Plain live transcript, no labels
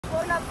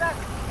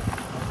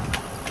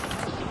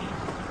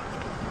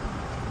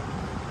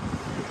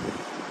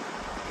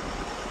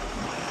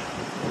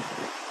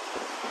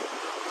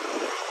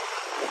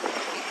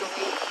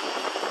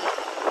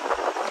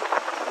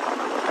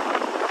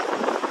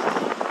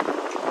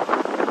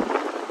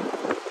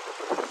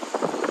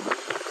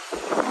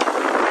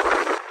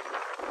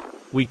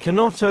We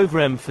cannot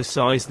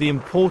overemphasize the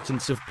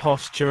importance of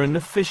posture and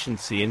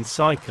efficiency in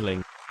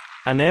cycling.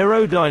 An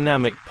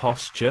aerodynamic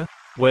posture,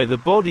 where the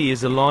body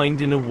is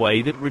aligned in a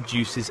way that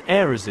reduces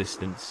air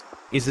resistance,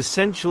 is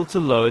essential to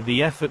lower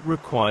the effort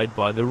required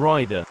by the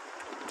rider.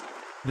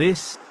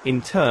 This,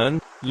 in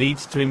turn,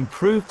 leads to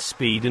improved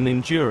speed and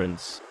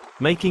endurance,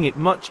 making it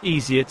much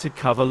easier to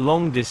cover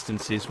long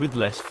distances with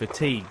less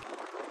fatigue.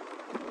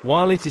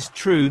 While it is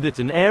true that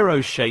an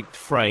aero-shaped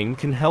frame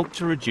can help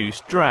to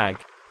reduce drag,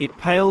 it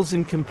pales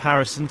in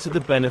comparison to the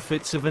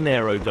benefits of an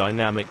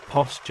aerodynamic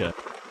posture.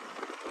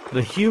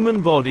 The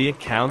human body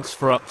accounts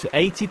for up to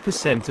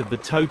 80% of the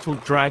total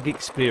drag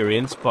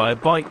experienced by a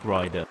bike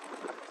rider.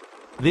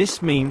 This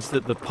means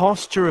that the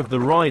posture of the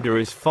rider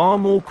is far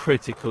more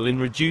critical in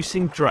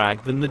reducing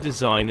drag than the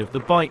design of the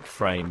bike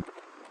frame.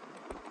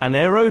 An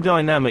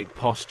aerodynamic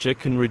posture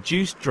can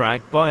reduce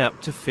drag by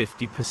up to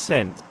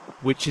 50%,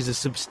 which is a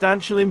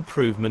substantial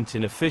improvement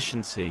in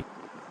efficiency.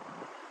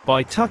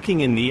 By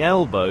tucking in the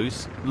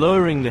elbows,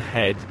 lowering the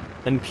head,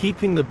 and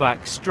keeping the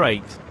back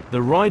straight,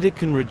 the rider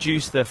can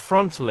reduce their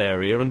frontal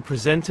area and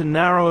present a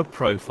narrower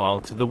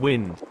profile to the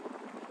wind.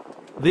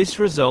 This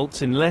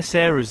results in less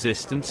air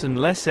resistance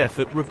and less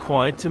effort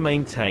required to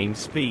maintain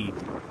speed.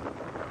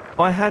 If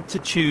I had to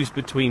choose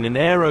between an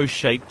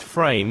aero-shaped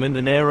frame and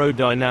an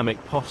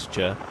aerodynamic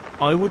posture,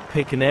 I would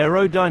pick an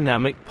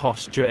aerodynamic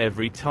posture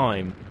every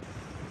time.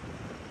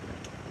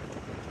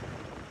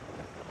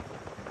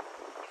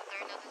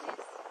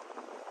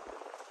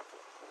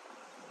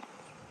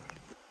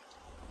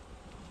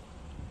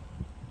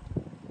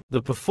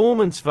 The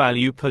performance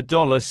value per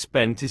dollar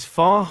spent is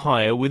far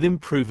higher with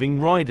improving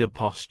rider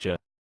posture.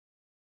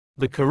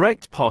 The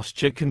correct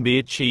posture can be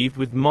achieved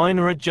with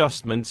minor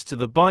adjustments to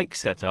the bike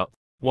setup,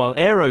 while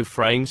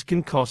aeroframes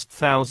can cost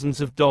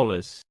thousands of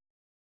dollars.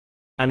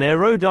 An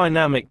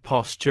aerodynamic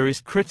posture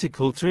is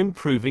critical to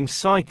improving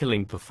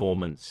cycling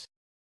performance.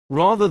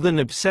 Rather than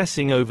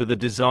obsessing over the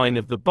design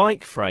of the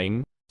bike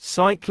frame,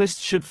 cyclists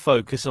should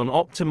focus on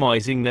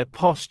optimizing their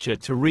posture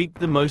to reap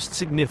the most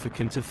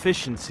significant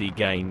efficiency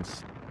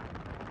gains.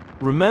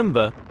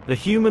 Remember, the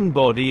human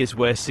body is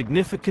where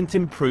significant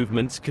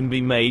improvements can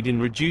be made in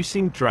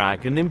reducing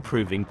drag and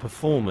improving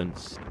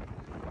performance.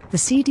 The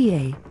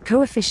CdA,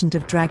 coefficient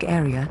of drag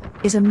area,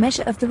 is a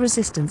measure of the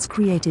resistance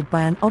created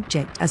by an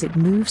object as it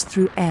moves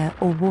through air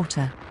or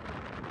water.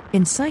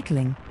 In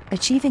cycling,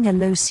 achieving a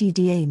low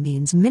CdA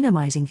means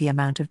minimizing the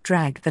amount of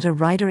drag that a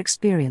rider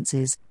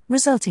experiences,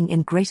 resulting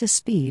in greater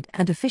speed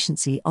and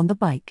efficiency on the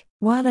bike.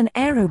 While an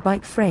aero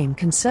bike frame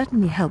can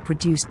certainly help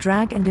reduce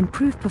drag and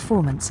improve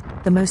performance,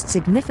 the most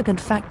significant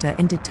factor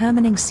in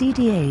determining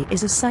CdA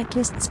is a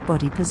cyclist's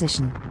body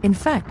position. In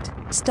fact,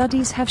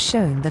 studies have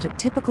shown that at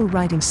typical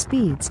riding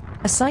speeds,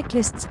 a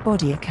cyclist's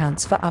body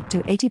accounts for up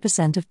to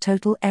 80% of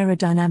total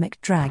aerodynamic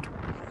drag.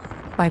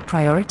 By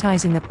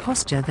prioritizing a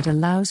posture that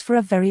allows for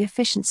a very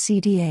efficient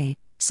CdA,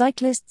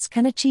 cyclists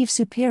can achieve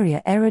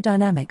superior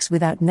aerodynamics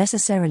without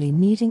necessarily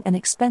needing an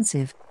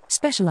expensive,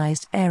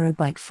 specialized aero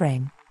bike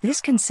frame. This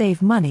can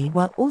save money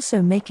while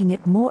also making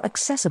it more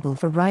accessible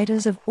for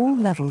riders of all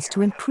levels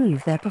to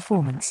improve their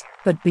performance.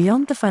 But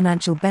beyond the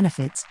financial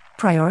benefits,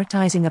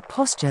 prioritizing a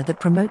posture that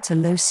promotes a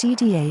low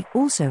CdA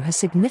also has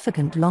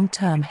significant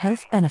long-term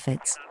health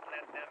benefits.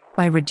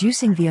 By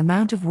reducing the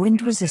amount of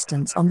wind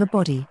resistance on the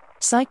body,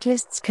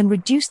 cyclists can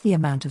reduce the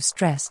amount of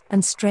stress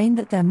and strain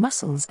that their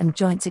muscles and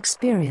joints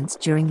experience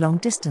during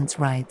long-distance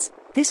rides.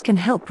 This can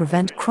help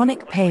prevent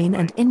chronic pain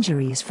and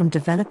injuries from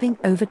developing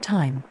over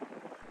time.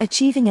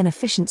 Achieving an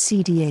efficient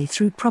CdA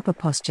through proper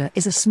posture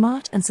is a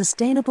smart and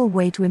sustainable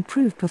way to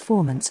improve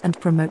performance and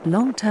promote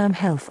long-term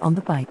health on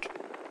the bike.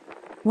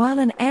 While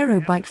an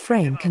aero bike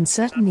frame can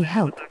certainly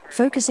help,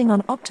 focusing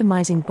on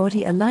optimizing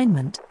body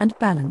alignment and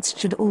balance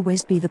should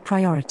always be the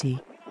priority.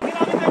 Wrap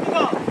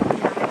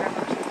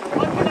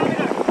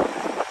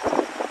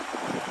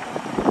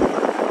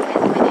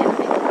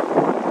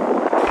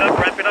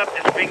it up,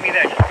 just bring me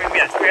there, just bring me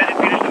there, 300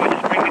 meters to go,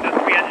 just bring me to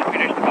 300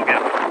 meters to go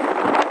get.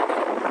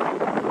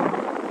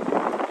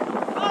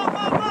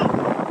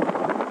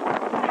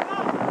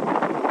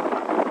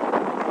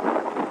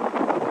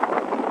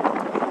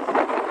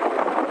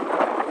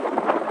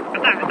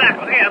 Attack,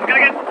 okay, I'm gonna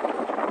get.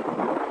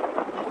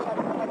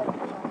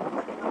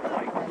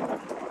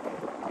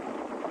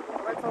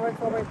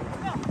 Forward.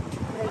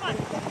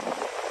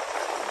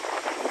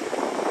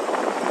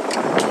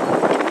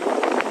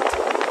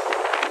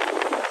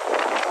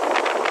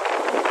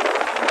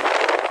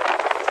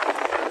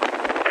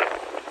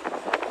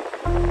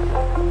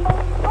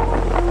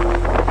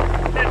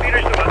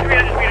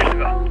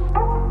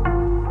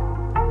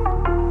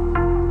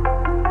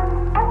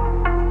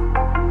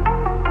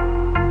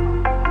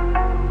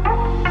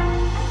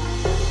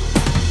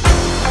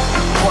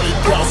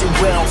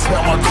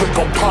 Now my click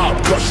on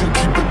pop, gushing,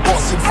 keep it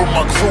bustin' for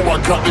my crew. I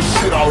got this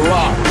shit I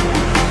rock.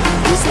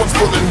 This one's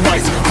for the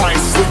nights, I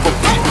ain't sleep a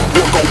beat.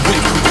 Work all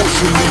week,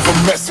 push and leave a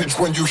message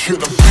when you hear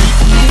the beat.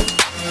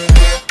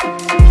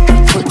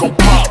 Click on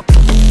pop.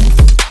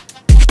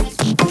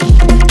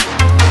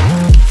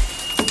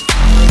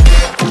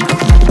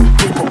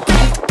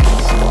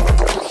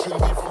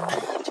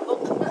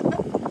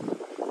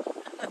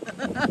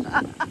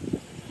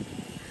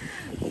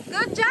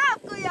 Good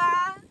job, Kuya!